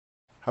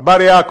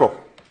Habari yako.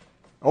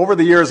 Over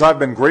the years, I've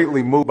been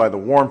greatly moved by the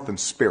warmth and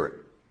spirit,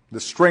 the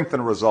strength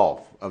and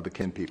resolve of the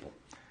Kenyan people.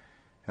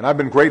 And I've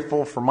been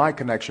grateful for my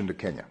connection to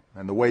Kenya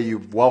and the way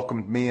you've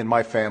welcomed me and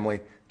my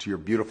family to your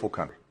beautiful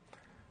country,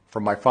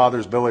 from my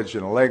father's village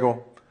in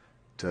Alego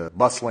to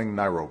bustling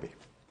Nairobi.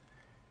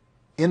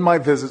 In my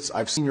visits,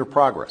 I've seen your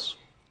progress.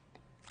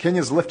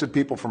 Kenya's lifted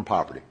people from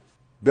poverty,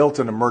 built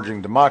an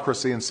emerging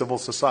democracy and civil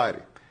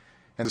society,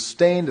 and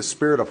sustained a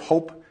spirit of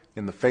hope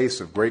in the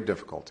face of great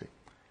difficulty.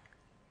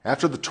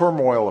 After the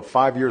turmoil of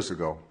 5 years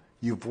ago,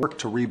 you've worked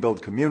to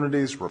rebuild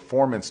communities,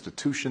 reform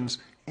institutions,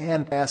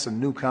 and pass a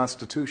new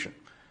constitution.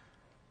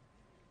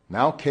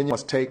 Now Kenya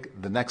must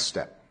take the next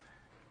step.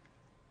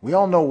 We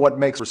all know what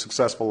makes for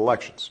successful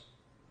elections.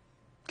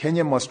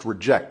 Kenya must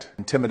reject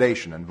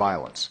intimidation and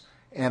violence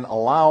and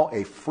allow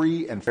a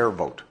free and fair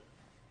vote.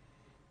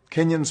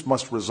 Kenyans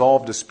must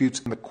resolve disputes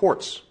in the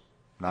courts,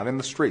 not in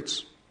the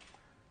streets.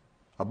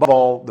 Above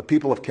all, the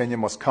people of Kenya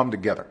must come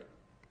together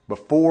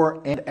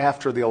before and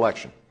after the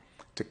election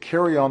to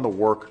carry on the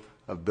work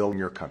of building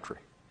your country.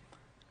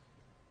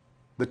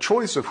 The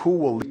choice of who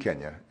will lead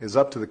Kenya is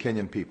up to the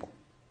Kenyan people.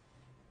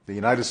 The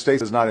United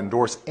States does not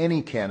endorse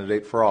any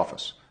candidate for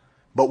office,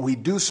 but we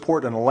do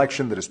support an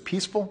election that is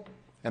peaceful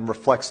and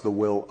reflects the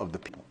will of the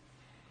people.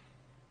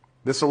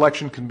 This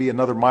election can be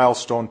another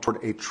milestone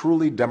toward a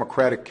truly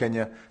democratic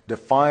Kenya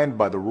defined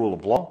by the rule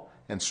of law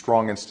and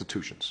strong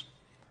institutions.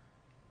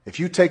 If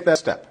you take that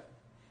step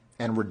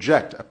and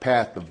reject a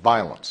path of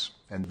violence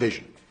and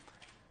division,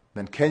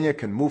 then Kenya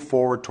can move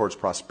forward towards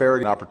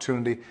prosperity and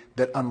opportunity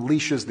that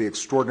unleashes the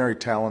extraordinary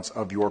talents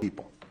of your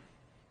people,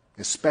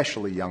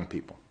 especially young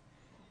people.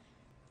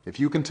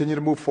 If you continue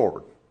to move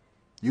forward,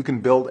 you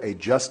can build a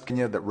just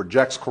Kenya that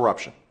rejects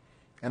corruption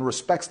and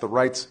respects the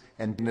rights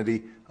and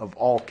dignity of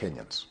all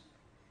Kenyans.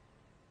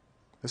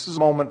 This is a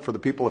moment for the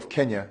people of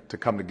Kenya to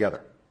come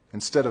together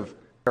instead of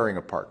tearing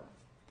apart.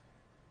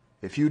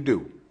 If you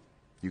do,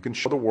 you can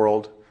show the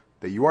world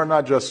that you are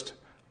not just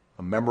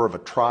a member of a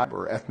tribe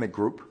or ethnic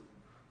group,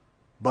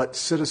 but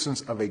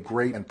citizens of a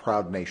great and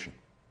proud nation.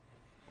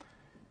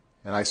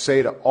 And I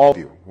say to all of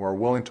you who are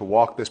willing to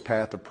walk this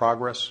path of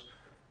progress,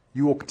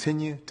 you will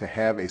continue to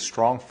have a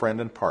strong friend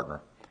and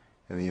partner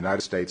in the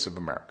United States of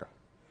America.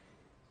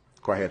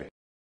 Kwaheri.